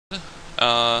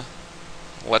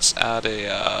let's add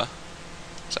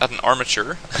an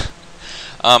armature.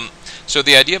 So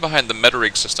the idea behind the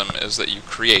metarig system is that you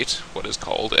create what is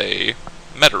called a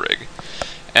metarig,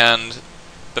 and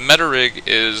the metarig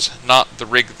is not the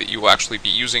rig that you will actually be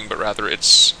using, but rather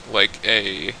it's like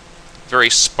a very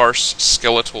sparse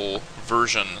skeletal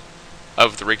version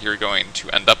of the rig you're going to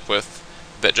end up with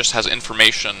that just has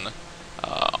information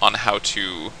on how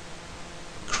to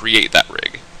create that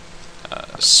rig.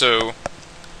 So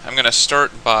I'm going to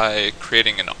start by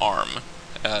creating an arm,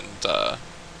 and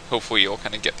hopefully you'll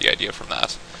kind of get the idea from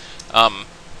that.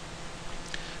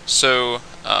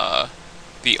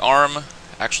 The arm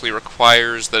actually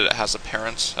requires that it has a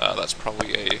parent. That's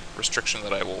probably a restriction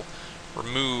that I will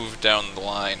remove down the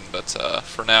line, but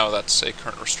for now that's a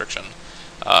current restriction.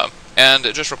 And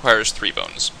it just requires 3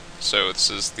 bones. So this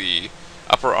is the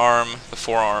upper arm, the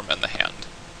forearm, and the hand.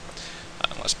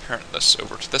 Let's parent this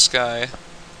over to this guy.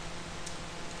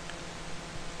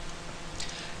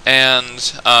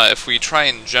 And if we try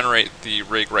and generate the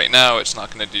rig right now, it's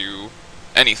not going to do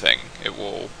anything. It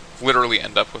will literally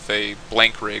end up with a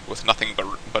blank rig with nothing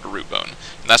but a root bone.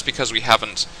 And that's because we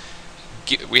haven't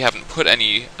put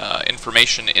any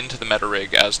information into the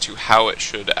metarig as to how it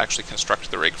should actually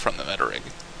construct the rig from the metarig.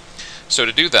 So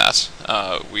to do that,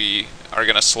 we are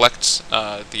going to select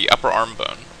the upper arm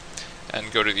bone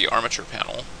and go to the armature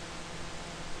panel.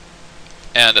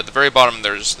 And at the very bottom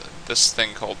there's this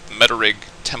thing called the metarig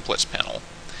templates panel.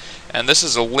 And this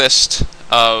is a list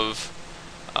of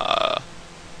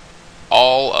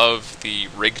all of the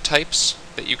rig types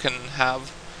that you can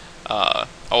have,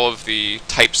 all of the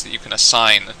types that you can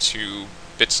assign to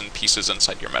bits and pieces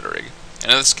inside your metarig.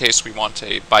 And in this case we want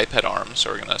a biped arm, so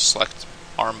we're going to select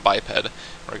arm biped.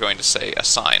 We're going to say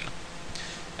assign.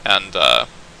 And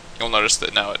you'll notice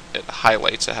that now it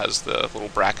highlights, it has the little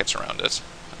brackets around it.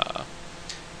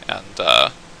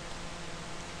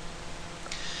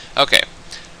 Okay,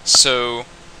 so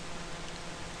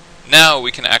now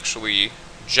we can actually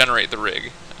generate the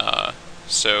rig.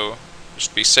 So just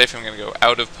to be safe, I'm going to go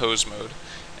out of pose mode,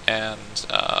 and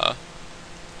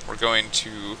we're going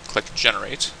to click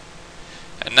generate.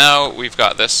 And now we've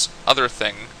got this other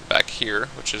thing back here,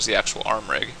 which is the actual arm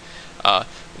rig.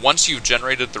 Once you've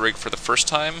generated the rig for the first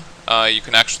time, you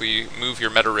can actually move your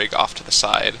meta rig off to the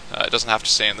side. It doesn't have to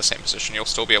stay in the same position. You'll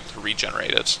still be able to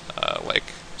regenerate it,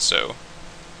 like so.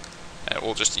 And it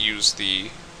will just use the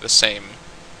same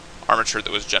armature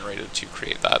that was generated to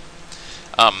create that.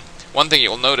 One thing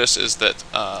you'll notice is that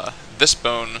this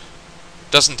bone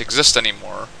doesn't exist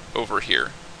anymore over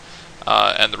here.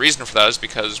 And the reason for that is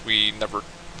because we never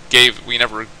gave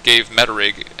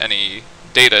metarig any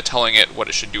data telling it what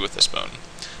it should do with this bone.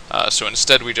 So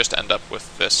instead we just end up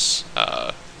with this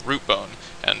root bone,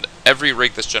 and every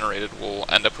rig that's generated will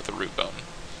end up with a root bone.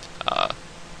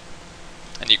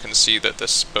 And you can see that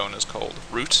this bone is called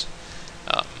root.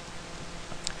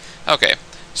 Okay,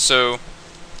 so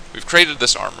we've created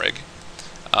this arm rig,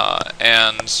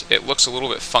 and it looks a little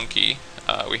bit funky.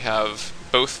 We have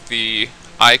both the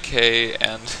IK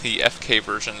and the FK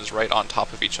versions right on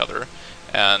top of each other,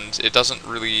 and it doesn't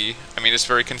really, I mean, it's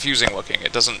very confusing looking.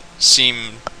 It doesn't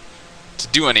seem to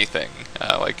do anything.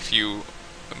 Like if you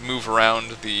move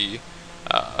around the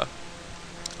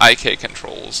IK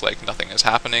controls, like nothing is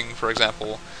happening, for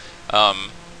example.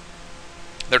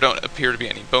 There don't appear to be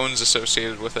any bones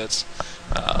associated with it.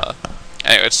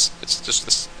 Anyway, it's just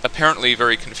this apparently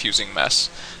very confusing mess.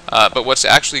 But what's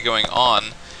actually going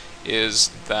on is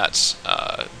that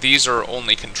these are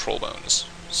only control bones.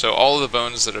 So all of the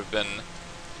bones that have been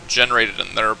generated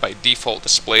and that are by default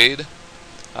displayed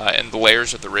in the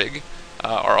layers of the rig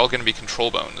are all going to be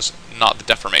control bones, not the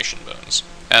deformation bones.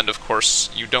 And of course,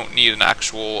 you don't need an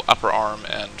actual upper arm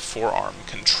and forearm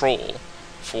control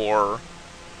for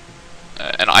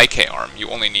an IK arm. You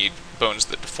only need bones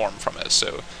that deform from it.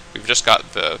 So we've just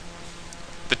got the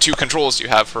two controls you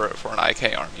have for an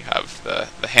IK arm. You have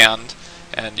the hand,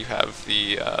 and you have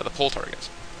the pull target.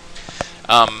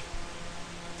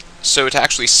 So to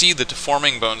actually see the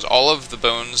deforming bones, all of the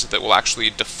bones that will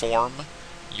actually deform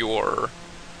your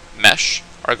mesh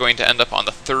are going to end up on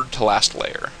the third to last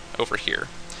layer over here.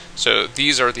 So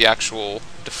these are the actual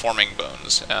deforming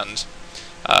bones, and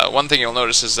one thing you'll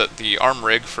notice is that the arm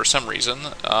rig, for some reason,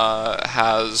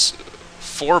 has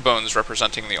 4 bones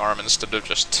representing the arm instead of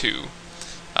just 2.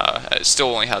 It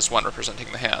still only has 1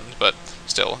 representing the hand, but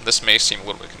still, this may seem a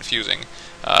little bit confusing.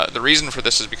 The reason for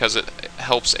this is because it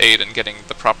helps aid in getting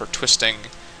the proper twisting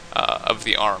of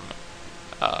the arm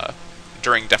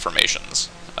during deformations.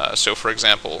 So for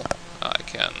example, I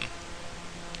can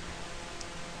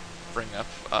bring up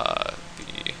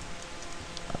the...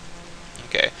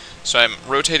 Okay, so I'm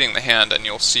rotating the hand, and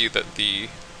you'll see that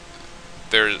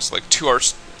there's like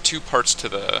two parts to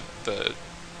the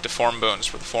deform bones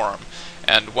for the forearm,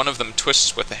 and one of them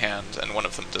twists with the hand, and one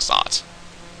of them does not.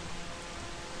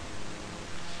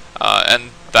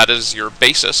 And that is your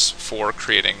basis for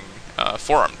creating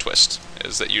forearm twist,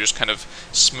 is that you just kind of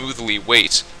smoothly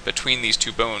weight between these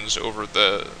two bones over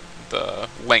the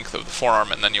length of the forearm,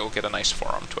 and then you'll get a nice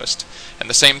forearm twist. And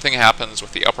the same thing happens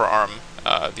with the upper arm.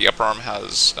 The upper arm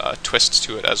has twists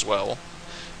to it as well,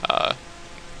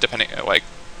 depending, like,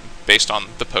 based on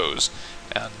the pose,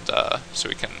 and so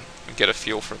we can get a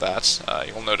feel for that.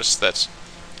 You'll notice that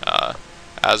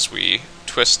as we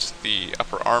twist the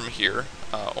upper arm here,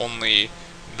 only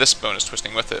this bone is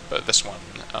twisting with it, but this one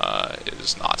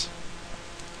is not.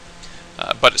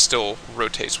 But it still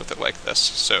rotates with it like this,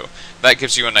 so that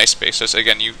gives you a nice basis.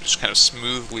 Again, you just kind of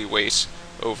smoothly weight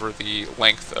over the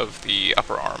length of the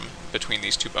upper arm between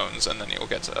these two bones, and then you'll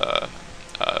get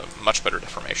much better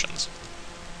deformations.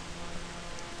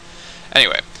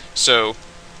 Anyway, so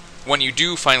when you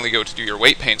do finally go to do your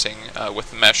weight painting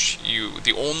with the mesh,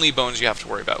 the only bones you have to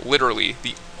worry about, literally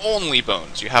the only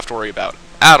bones you have to worry about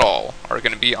at all, are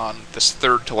going to be on this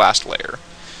third to last layer.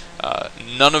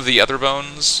 None of the other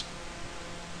bones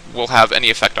will have any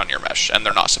effect on your mesh, and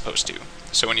they're not supposed to.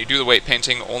 So when you do the weight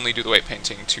painting, only do the weight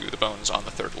painting to the bones on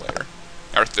the third layer.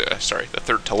 Or, the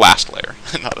third to last layer,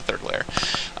 not the third layer.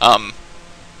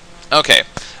 Okay,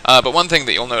 but one thing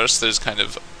that you'll notice that is kind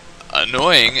of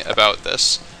annoying about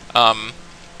this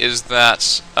is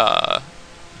that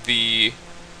the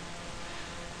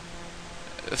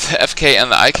FK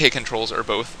and the IK controls are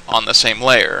both on the same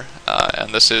layer,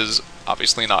 and this is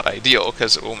obviously not ideal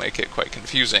because it will make it quite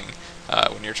confusing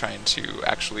when you're trying to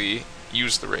actually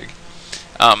use the rig.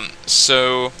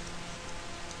 So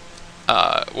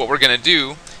what we're going to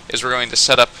do is we're going to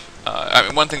set up, I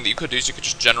mean, one thing that you could do is you could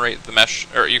just generate the mesh,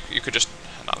 or you could just,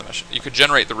 not the mesh, you could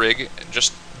generate the rig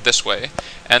just this way,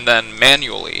 and then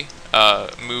manually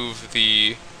move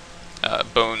the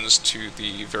bones to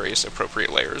the various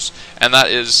appropriate layers, and that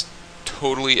is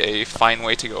totally a fine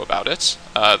way to go about it.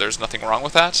 There's nothing wrong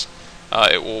with that.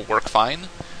 It will work fine.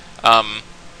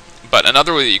 But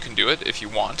another way that you can do it, if you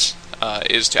want,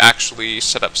 is to actually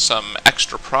set up some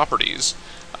extra properties,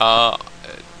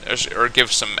 or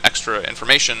give some extra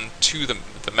information to the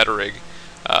MetaRig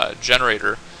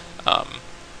generator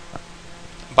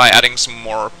by adding some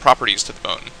more properties to the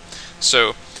bone.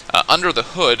 So under the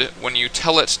hood, when you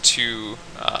tell it to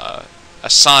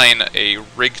assign a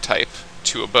rig type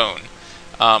to a bone,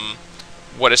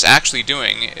 what it's actually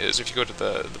doing is, if you go to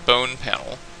the bone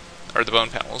panel, or the bone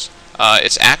panels,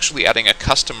 it's actually adding a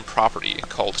custom property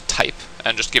called type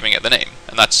and just giving it the name,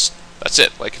 and that's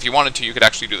it. Like, if you wanted to, you could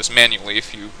actually do this manually.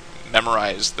 If you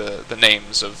memorize the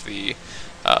names of the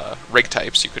rig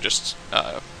types, you could just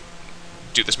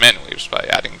do this manually just by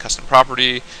adding a custom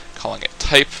property, calling it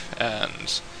type,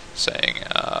 and saying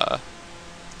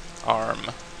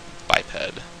arm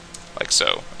biped, like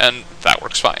so, and that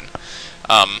works fine.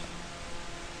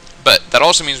 But that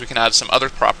also means we can add some other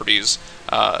properties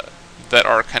that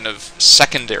are kind of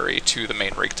secondary to the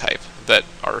main rig type, that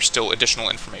are still additional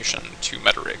information to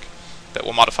MetaRig that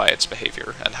will modify its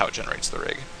behavior and how it generates the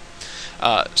rig.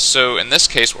 So in this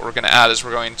case, what we're going to add is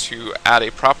we're going to add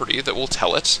a property that will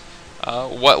tell it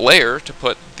what layer to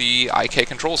put the IK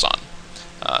controls on.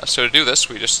 So to do this,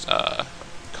 we just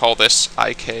call this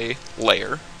IK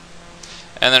layer,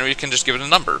 and then we can just give it a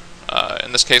number.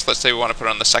 In this case, let's say we want to put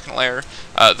it on the second layer.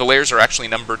 The layers are actually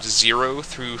numbered 0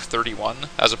 through 31,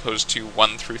 as opposed to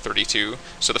 1 through 32.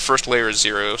 So the first layer is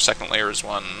 0, second layer is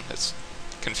 1. It's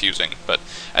confusing, but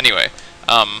anyway.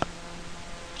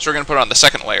 So we're going to put it on the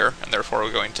second layer, and therefore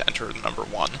we're going to enter the number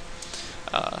 1.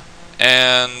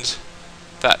 And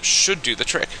that should do the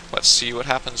trick. Let's see what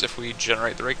happens if we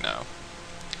generate the rig now.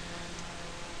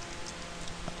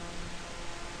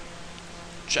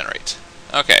 Generate.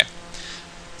 Okay.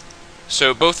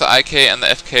 So both the IK and the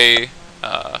FK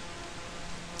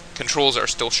controls are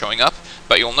still showing up,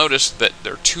 but you'll notice that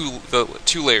there are the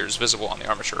two layers visible on the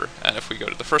armature, and if we go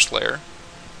to the first layer,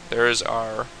 there is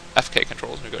our FK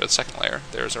controls, and we go to the second layer,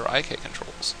 there's our IK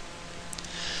controls.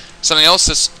 Something else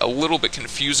that's a little bit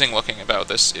confusing looking about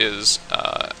this is,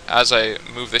 as I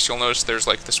move this, you'll notice there's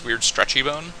like this weird stretchy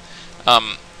bone.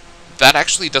 That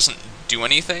actually doesn't do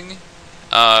anything.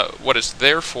 What it's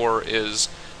there for is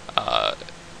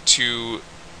to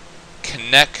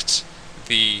connect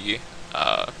the,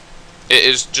 it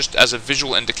is just as a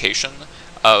visual indication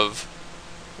of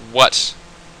what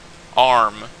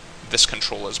arm this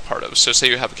control is part of. So say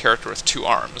you have a character with 2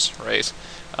 arms, right?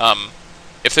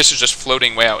 If this is just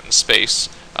floating way out in space,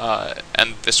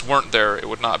 and this weren't there, it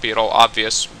would not be at all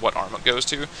obvious what arm it goes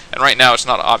to. And right now it's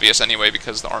not obvious anyway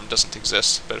because the arm doesn't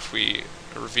exist, but if we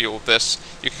reveal this,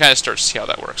 you can kind of start to see how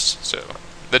that works. So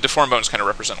the deformed bones kind of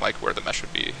represent like where the mesh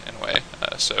would be in a way.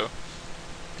 So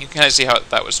you can kind of see how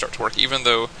that would start to work, even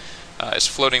though it's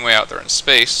floating way out there in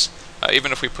space.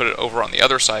 Even if we put it over on the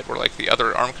other side where like the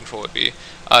other arm control would be,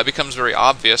 it becomes very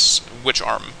obvious which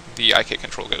arm the IK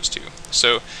control goes to.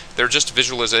 So they're just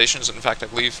visualizations. In fact, I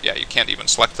believe, yeah, you can't even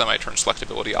select them. I turned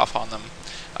selectability off on them.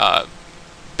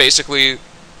 Basically,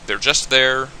 they're just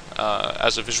there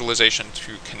as a visualization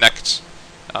to connect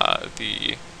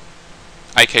the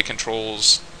IK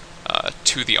controls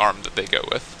to the arm that they go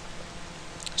with,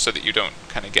 so that you don't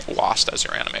kind of get lost as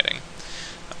you're animating.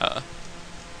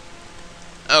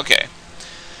 Okay,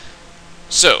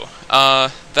 so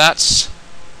that's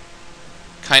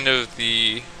kind of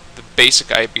the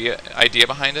basic idea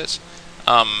behind it.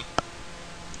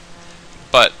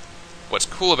 But what's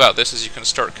cool about this is you can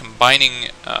start combining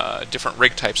different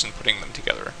rig types and putting them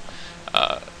together.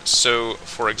 So,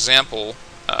 for example,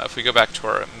 if we go back to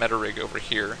our meta rig over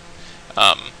here,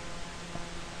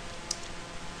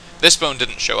 this bone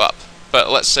didn't show up, but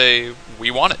let's say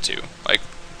we want it to. Like,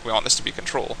 we want this to be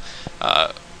control.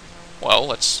 Well,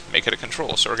 let's make it a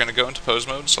control. So we're going to go into pose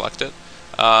mode, select it,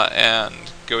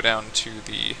 and go down to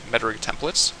the meta rig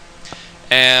templates,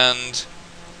 and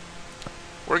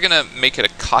we're going to make it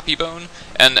a copy bone,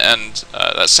 and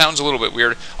that sounds a little bit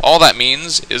weird. All that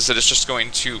means is that it's just going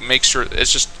to make sure,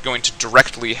 it's just going to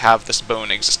directly have this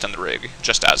bone exist in the rig,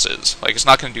 just as is. Like, it's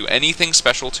not going to do anything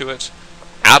special to it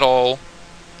at all,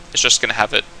 it's just going to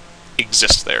have it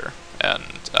exist there. And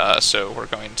so we're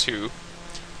going to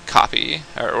copy,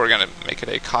 or we're going to make it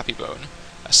a copy bone,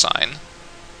 assign,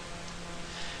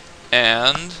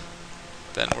 and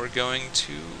then we're going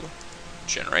to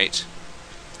generate.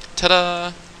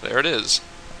 Ta-da! There it is.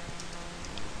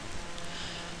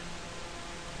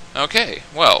 Okay,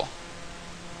 well,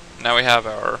 now we have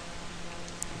our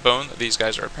bone that these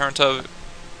guys are a parent of.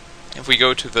 If we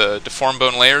go to the deformed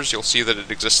bone layers, you'll see that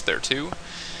it exists there too.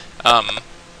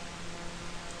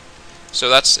 So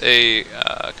that's a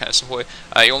kind of simple way.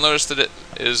 You'll notice that it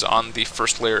is on the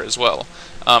first layer as well.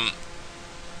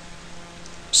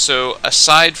 So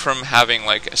aside from having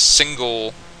like a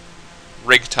single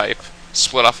rig type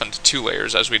split off into two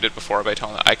layers, as we did before by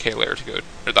telling the IK layer to go,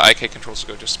 or the IK controls to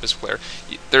go to a specific layer,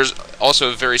 there's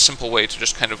also a very simple way to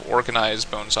just kind of organize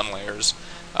bones on layers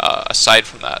aside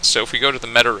from that. So if we go to the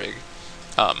meta rig,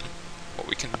 what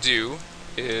we can do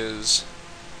is,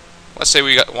 let's say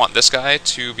we want this guy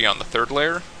to be on the third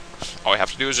layer. All we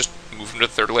have to do is just move him to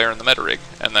the third layer in the meta rig,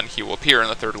 and then he will appear in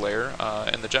the third layer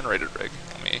in the generated rig.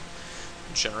 Let me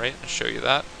generate and show you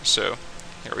that. So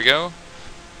here we go.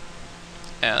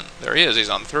 And there he is, he's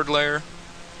on the third layer.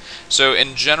 So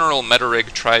in general, meta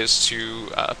rig tries to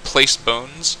place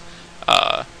bones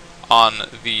on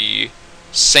the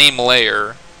same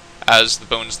layer as the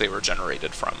bones they were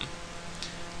generated from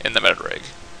in the meta rig.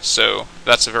 So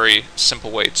that's a very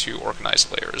simple way to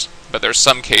organize layers. But there's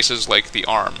some cases, like the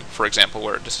arm, for example,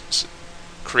 where it just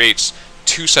creates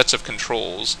two sets of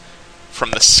controls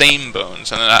from the same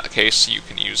bones, and in that case you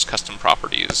can use custom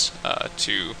properties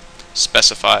to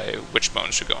specify which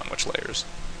bones should go on which layers.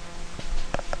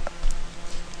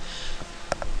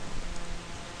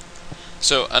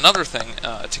 So another thing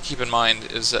to keep in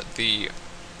mind is that the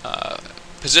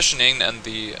positioning and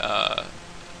the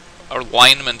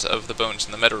alignment of the bones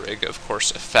in the meta rig, of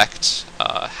course, affect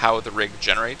how the rig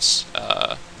generates,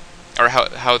 or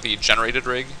how the generated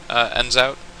rig ends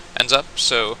up.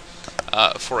 So,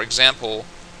 for example,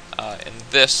 in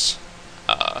this,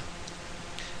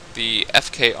 the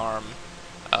FK arm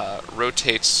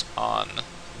rotates on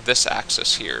this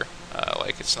axis here.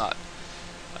 Like it's not,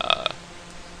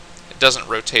 it doesn't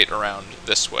rotate around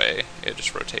this way. It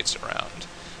just rotates around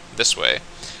this way,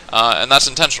 and that's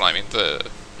intentional. I mean,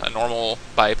 a normal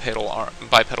bipedal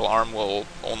arm will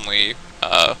only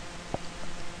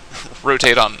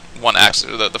rotate on one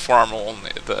axis. The forearm will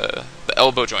only, the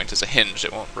elbow joint is a hinge.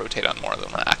 It won't rotate on more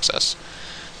than one axis.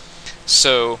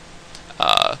 So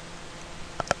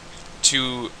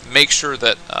to make sure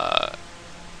that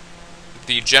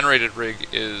the generated rig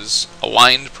is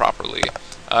aligned properly,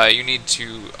 you need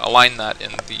to align that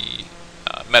in the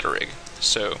meta rig.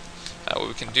 So what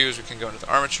we can do is we can go into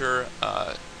the armature.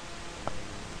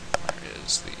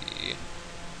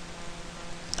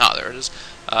 There it is.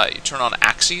 You turn on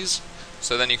axes,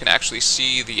 so then you can actually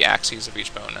see the axes of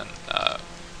each bone, and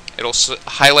it'll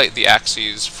highlight the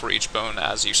axes for each bone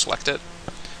as you select it.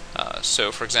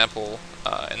 So, for example,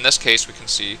 in this case, we can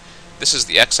see this is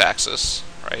the x-axis,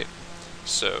 right?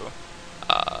 So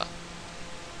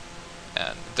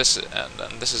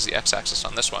then this is the x-axis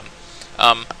on this one.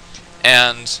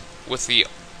 And with the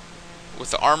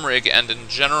arm rig, and in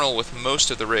general with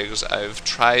most of the rigs, I've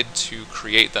tried to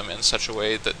create them in such a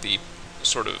way that the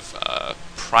sort of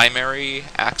primary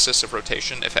axis of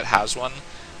rotation, if it has one,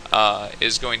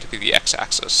 is going to be the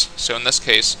x-axis. So in this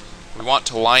case, we want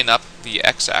to line up the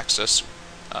x-axis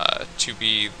to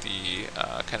be the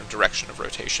kind of direction of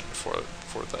rotation for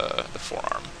the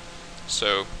forearm.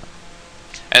 So,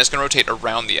 and it's going to rotate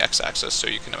around the x-axis, so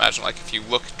you can imagine, like, if you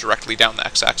look directly down the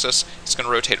x-axis, it's going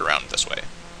to rotate around this way.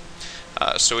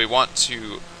 So we want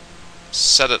to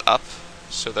set it up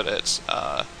so that it's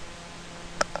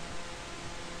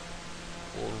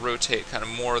will rotate kind of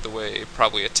more the way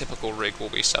probably a typical rig will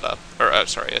be set up, or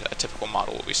sorry, a typical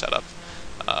model will be set up.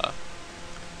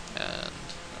 And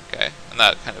okay, and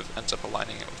that kind of ends up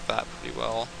aligning it with that pretty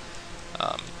well.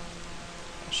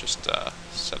 Let's just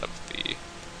set up the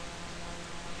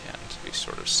hand to be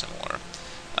sort of similar.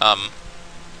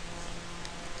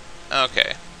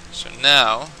 Okay, so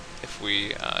now if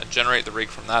we generate the rig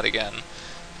from that again,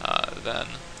 then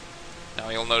now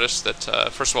you'll notice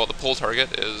that first of all the pull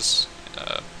target is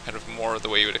kind of more the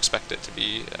way you would expect it to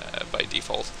be by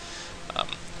default.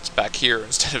 It's back here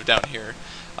instead of down here,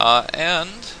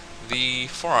 and the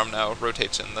forearm now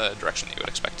rotates in the direction that you would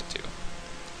expect it to.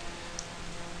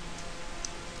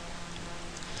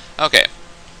 Okay,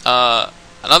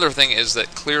 another thing is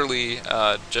that clearly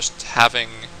just having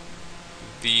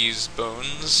these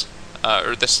bones,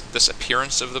 or this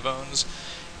appearance of the bones,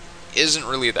 isn't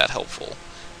really that helpful.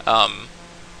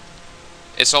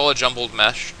 It's all a jumbled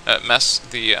mess.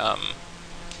 The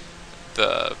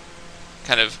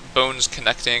kind of bones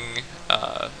connecting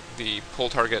the pull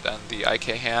target and the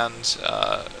IK hand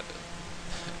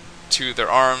to their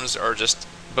arms are just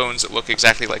bones that look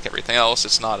exactly like everything else.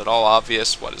 It's not at all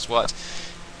obvious what is what.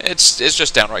 It's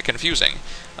just downright confusing.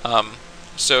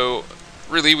 So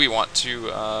really, we want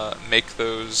to make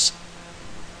those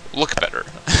look better.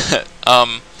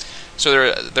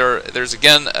 So there's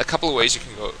again a couple of ways you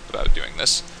can go about doing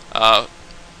this.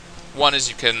 One is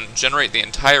you can generate the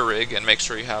entire rig and make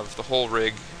sure you have the whole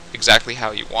rig exactly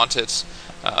how you want it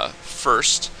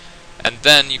first, and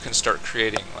then you can start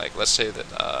creating, like, let's say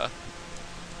that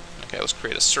okay, let's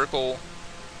create a circle.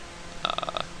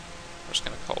 I'm just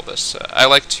going to call this, I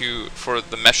like to, for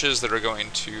the meshes that are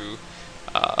going to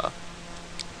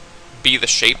be the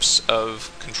shapes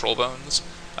of control bones,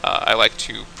 I like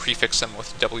to prefix them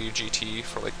with WGT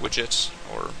for, like, widget,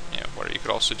 or, you know, where you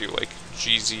could also do, like,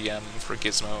 GZM for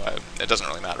gizmo. It doesn't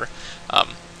really matter.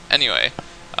 Anyway,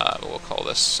 we'll call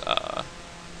this, I'm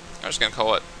just going to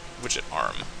call it widget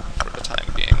arm for the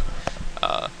time being.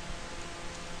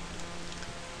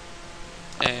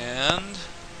 And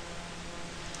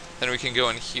then we can go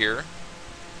in here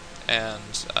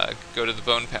and go to the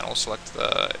bone panel, select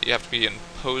the, you have to be in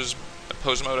pose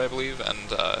mode, I believe,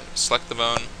 and select the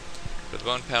bone, go to the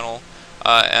bone panel,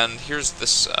 and here's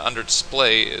this, under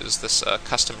display is this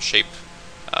custom shape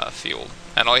field,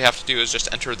 and all you have to do is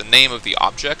just enter the name of the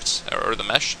object, or the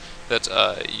mesh, that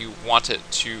you want it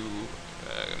to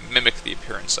mimic the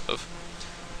appearance of.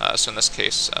 So in this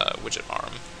case, widget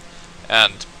arm.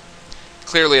 And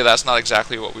clearly that's not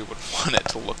exactly what we would want it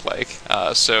to look like,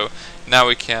 so now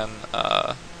we can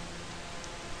kind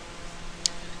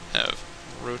of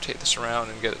rotate this around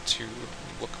and get it to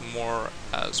look more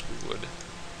as we would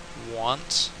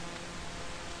want.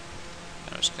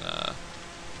 I'm just gonna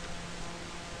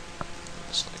put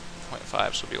this like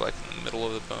 0.5, so it'll be like in the middle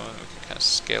of the bone. We can kind of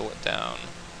scale it down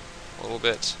a little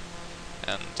bit,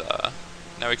 and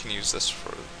now we can use this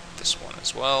for this one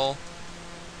as well.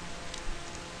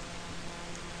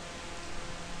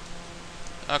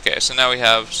 Okay, so now we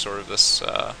have sort of this,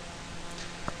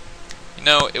 you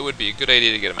know, it would be a good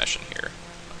idea to get a mesh in here.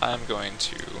 I'm going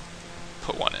to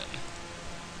put one in.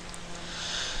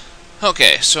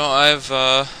 Okay, so I've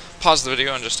paused the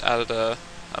video and just added a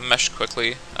mesh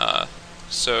quickly.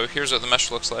 So here's what the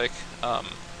mesh looks like.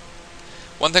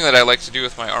 One thing that I like to do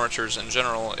with my armatures in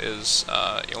general is,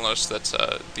 you'll notice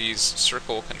that these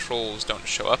circle controls don't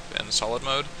show up in solid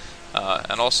mode,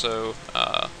 and also,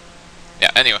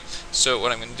 yeah, anyway, so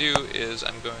what I'm going to do is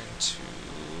I'm going to,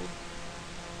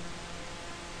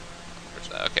 where's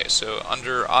that? Okay, so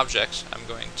under object, I'm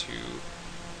going to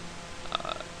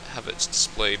have its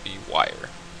display be wire,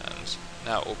 and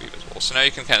now it will be visible. So now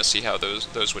you can kind of see how those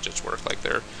widgets work, like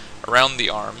they're around the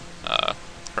arm.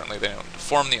 Currently they don't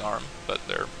deform the arm, but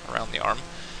they're around the arm.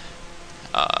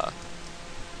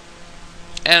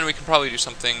 And we can probably do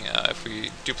something, if we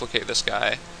duplicate this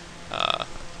guy,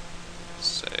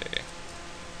 say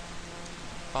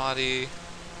body,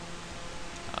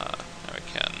 now we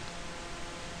can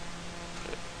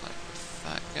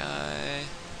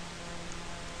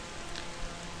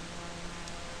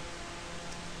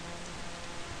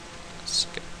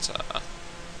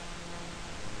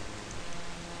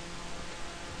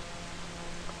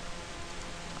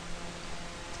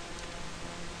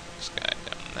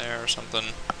there or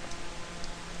something.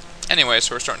 Anyway,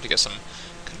 so we're starting to get some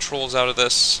controls out of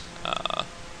this,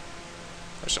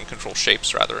 or some control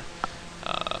shapes rather.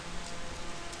 And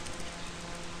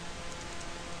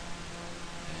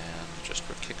just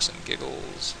for kicks and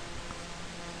giggles,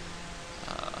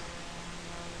 I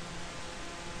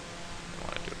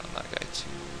want to do it on that guy too.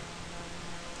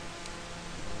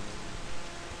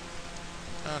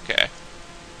 Okay.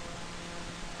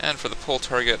 And for the pull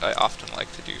target, I often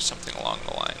like to do something along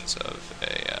the lines of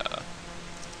a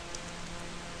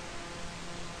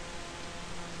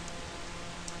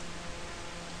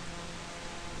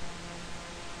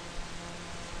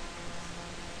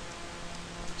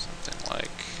something like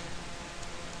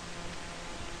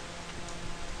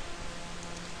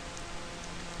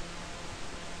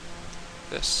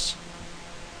this.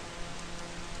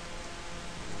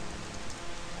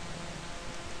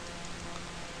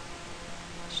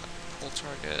 Pull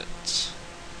target,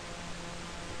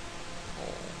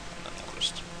 pull, and then we'll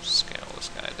just scale this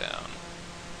guy down.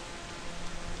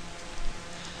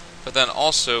 But then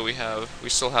also we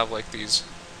still have like these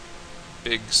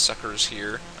big suckers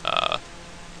here,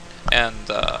 and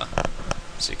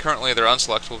see, currently they're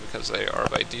unselectable because they are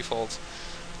by default.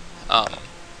 Let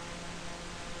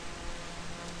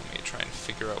me try and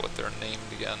figure out what they're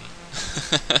named again.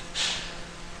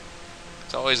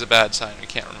 It's always a bad sign you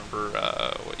can't remember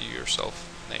what you yourself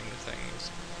named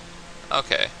things.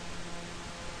 Okay,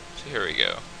 so here we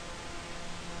go.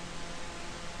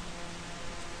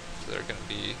 So they're going to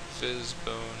be Fizz,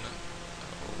 Bone,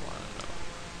 01,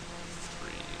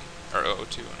 03, or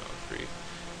 02 and 03.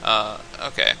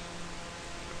 Okay,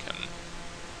 we can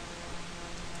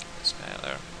get this guy out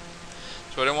there.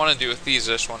 So what I want to do with these,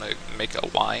 I just want to make a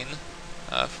line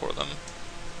for them.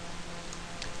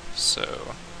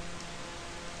 So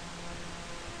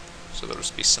there'll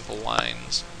just be simple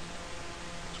lines.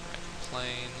 So we're going to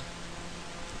plane.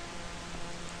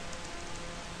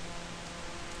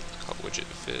 It's called widget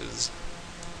Fizz.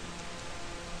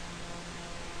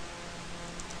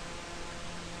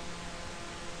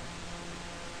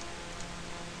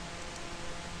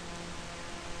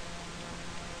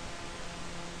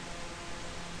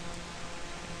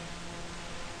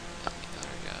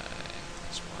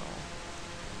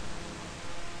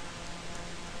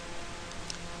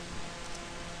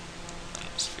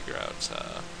 Figure out,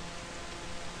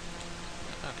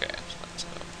 okay, so that's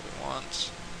what we want.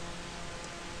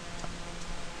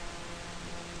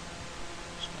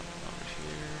 Something over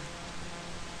here.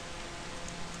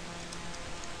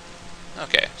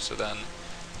 Okay, so then,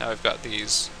 now we've got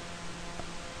these,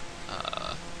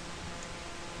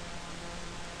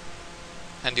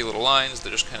 handy little lines that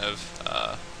just kind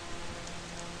of,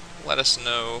 let us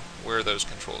know where those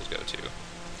controls go to.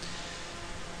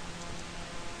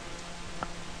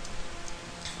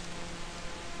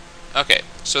 Okay,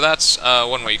 so that's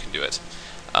one way you can do it.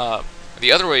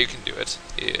 The other way you can do it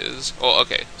is, well,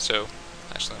 okay, so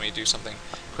actually let me do something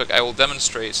quick. I will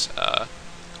demonstrate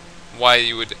why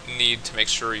you would need to make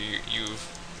sure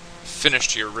you've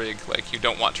finished your rig, like you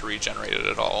don't want to regenerate it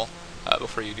at all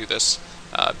before you do this,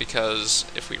 because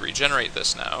if we regenerate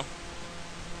this now,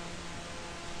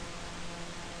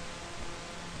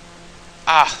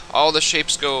 all the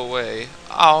shapes go away.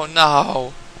 Oh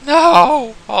no!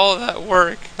 No! All that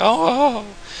work. Oh!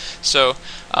 So,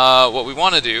 what we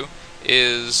want to do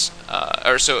is,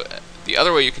 so the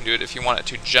other way you can do it if you want it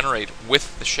to generate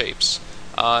with the shapes,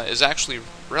 is actually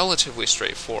relatively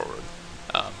straightforward.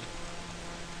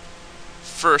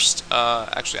 First,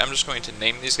 actually, I'm just going to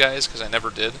name these guys because I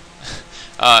never did.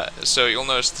 So you'll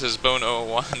notice this is Bone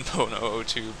 001, Bone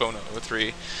 002, Bone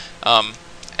 003,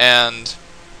 and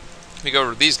if we go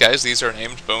over to these guys, these are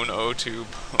named Bone 002,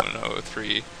 Bone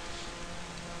 03,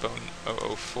 Bone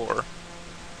 004.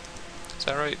 Is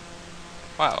that right?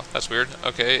 Wow, that's weird.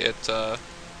 Okay, it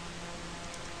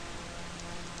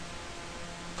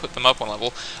put them up one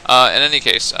level. In any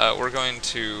case, we're going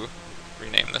to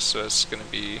rename this, so it's going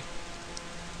to be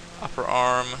upper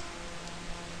arm,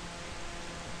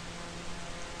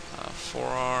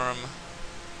 forearm,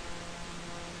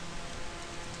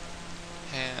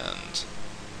 hand,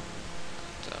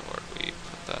 and where do we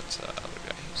put that other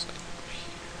guy? He's like over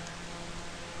here.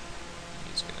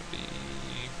 He's going to be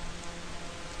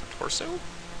torso?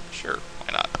 Sure, why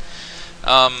not?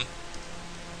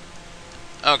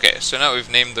 Okay, so now we've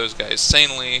named those guys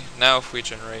sanely. Now if we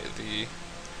generate the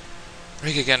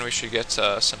rig again, we should get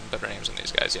some better names than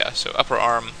these guys. Yeah, so upper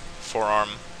arm,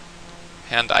 forearm,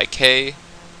 hand IK,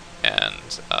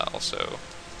 and also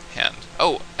hand.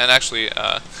 Oh, and actually,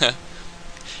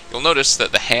 you'll notice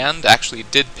that the hand actually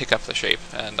did pick up the shape,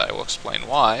 and I will explain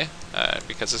why,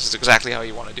 because this is exactly how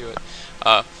you want to do it.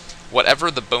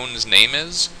 Whatever the bone's name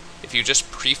is, if you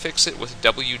just prefix it with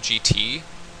WGT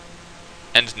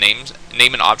and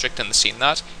name an object in the scene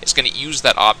that, it's going to use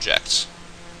that object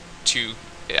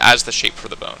as the shape for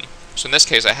the bone. So in this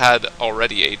case, I had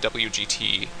already a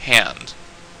WGT hand,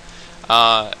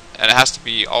 and it has to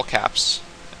be all caps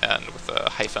and with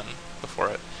a hyphen before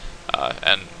it,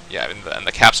 and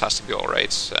the caps has to be all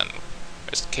right and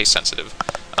it's case sensitive.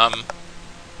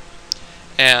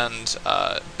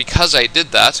 Because I did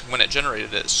that, when it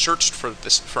generated it, searched for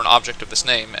an object of this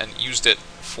name and used it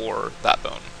for that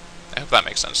bone. I hope that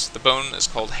makes sense. The bone is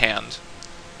called hand.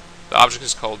 The object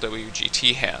is called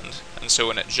WGT hand, and so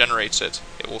when it generates it,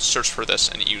 it will search for this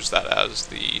and use that as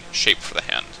the shape for the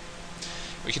hand.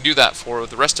 We can do that for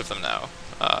the rest of them now.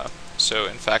 So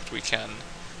in fact, we can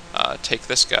take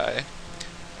this guy,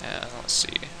 and let's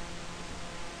see.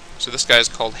 So this guy is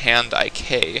called hand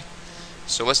IK.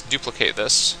 So let's duplicate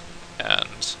this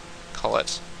and call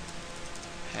it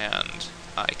hand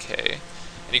IK.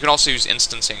 And you can also use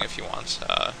instancing if you want,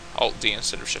 Alt D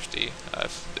instead of Shift D.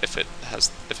 If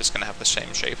it's going to have the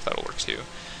same shape, that'll work too.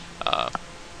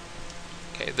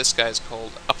 Okay, this guy is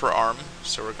called upper arm,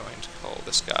 so we're going to call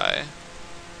this guy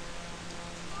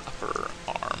upper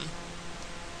arm.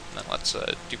 And then let's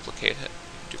duplicate it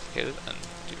and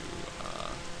do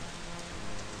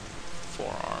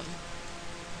forearm.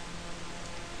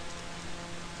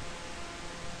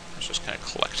 Let's just kind of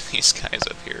collect these guys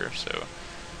up here. So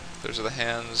those are the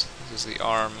hands. This is the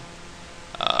arm.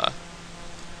 It's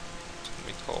going to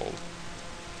be called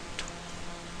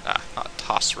not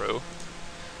Tosro.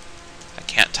 I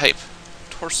can't type.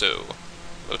 Torso.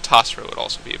 Though Tosro would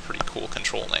also be a pretty cool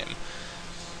control name.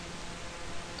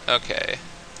 Okay,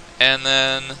 and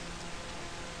then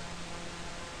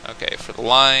for the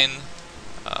line,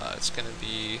 it's going to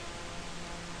be,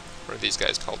 what are these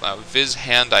guys called now? Viz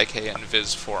hand IK and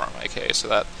Viz forearm IK. So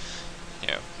that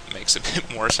makes a bit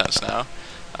more sense now.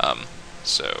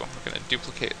 So we're going to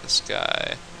duplicate this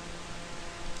guy.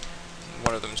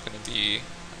 One of them is going to be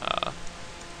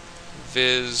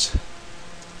Viz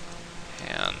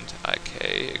hand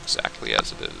IK, exactly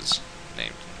as it is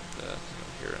named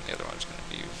here, and the other one is going to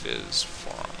be Viz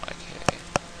forearm IK.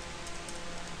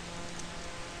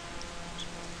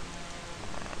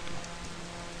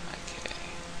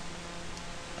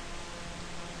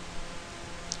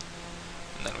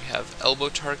 And then we have elbow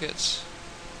targets.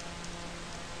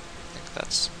 I think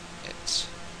that's it.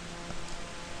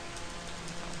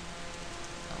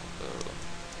 Elbow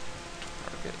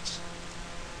targets.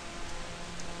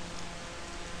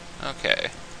 Okay.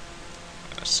 I'm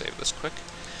going to save this quick.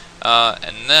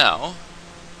 And now,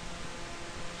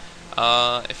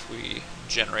 if we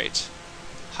generate,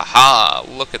 haha,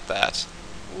 look at that.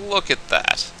 Look at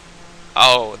that.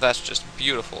 Oh, that's just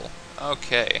beautiful.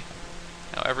 Okay.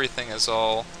 Now everything is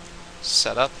all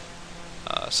set up.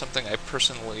 Something I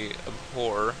personally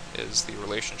abhor is the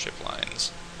relationship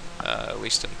lines, at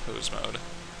least in pose mode.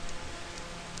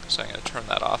 So I'm going to turn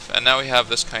that off. And now we have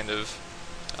this kind of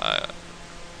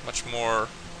much more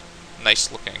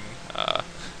nice looking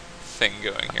thing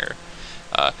going here.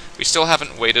 We still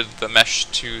haven't weighted the mesh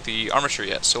to the armature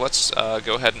yet, so let's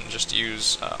go ahead and just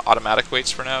use automatic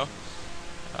weights for now,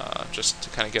 just to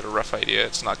kind of get a rough idea.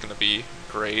 It's not going to be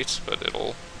great, but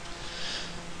it'll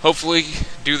hopefully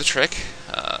do the trick.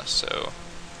 So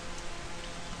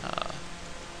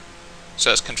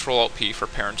that's Control-Alt-P for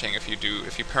parenting. If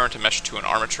you parent a mesh to an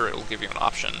armature, it will give you an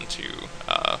option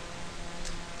to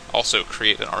also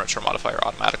create an armature modifier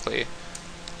automatically.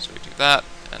 So we do that,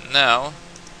 and now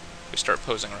if we start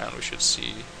posing around, we should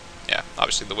see, yeah,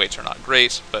 obviously the weights are not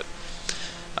great, but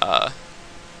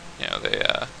they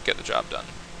get the job done.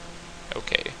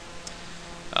 Okay.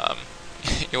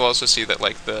 You'll also see that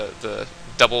like the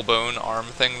double bone arm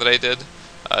thing that I did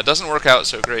doesn't work out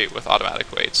so great with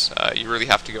automatic weights. You really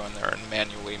have to go in there and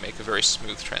manually make a very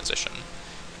smooth transition.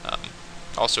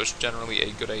 Also, it's generally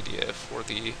a good idea for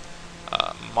the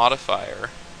modifier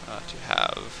to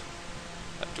have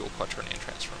a dual quaternion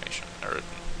transformation, or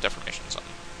deformation zone.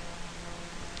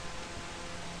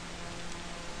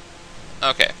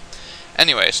 Okay.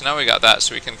 Anyway, so now we got that,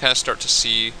 so we can kind of start to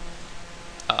see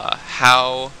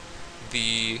how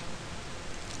the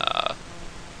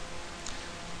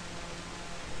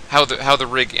how the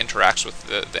rig interacts with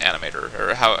the animator,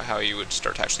 or how you would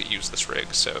start to actually use this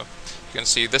rig. So you can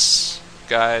see this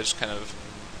guy just kind of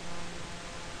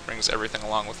brings everything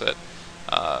along with it,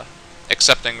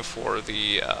 excepting for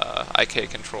the IK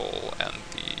control and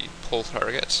the pull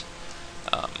target.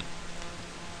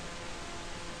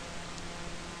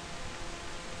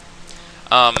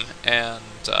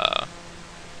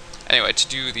 Anyway, to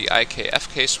do the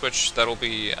IK-FK switch, that'll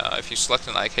be if you select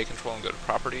an IK control and go to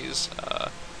Properties,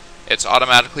 it's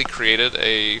automatically created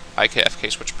a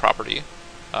IK-FK switch property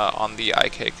on the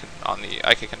IK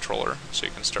controller, so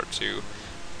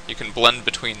you can blend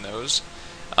between those.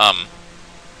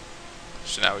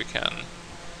 So now we can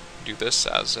do this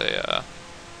as a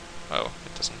oh,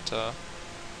 it doesn't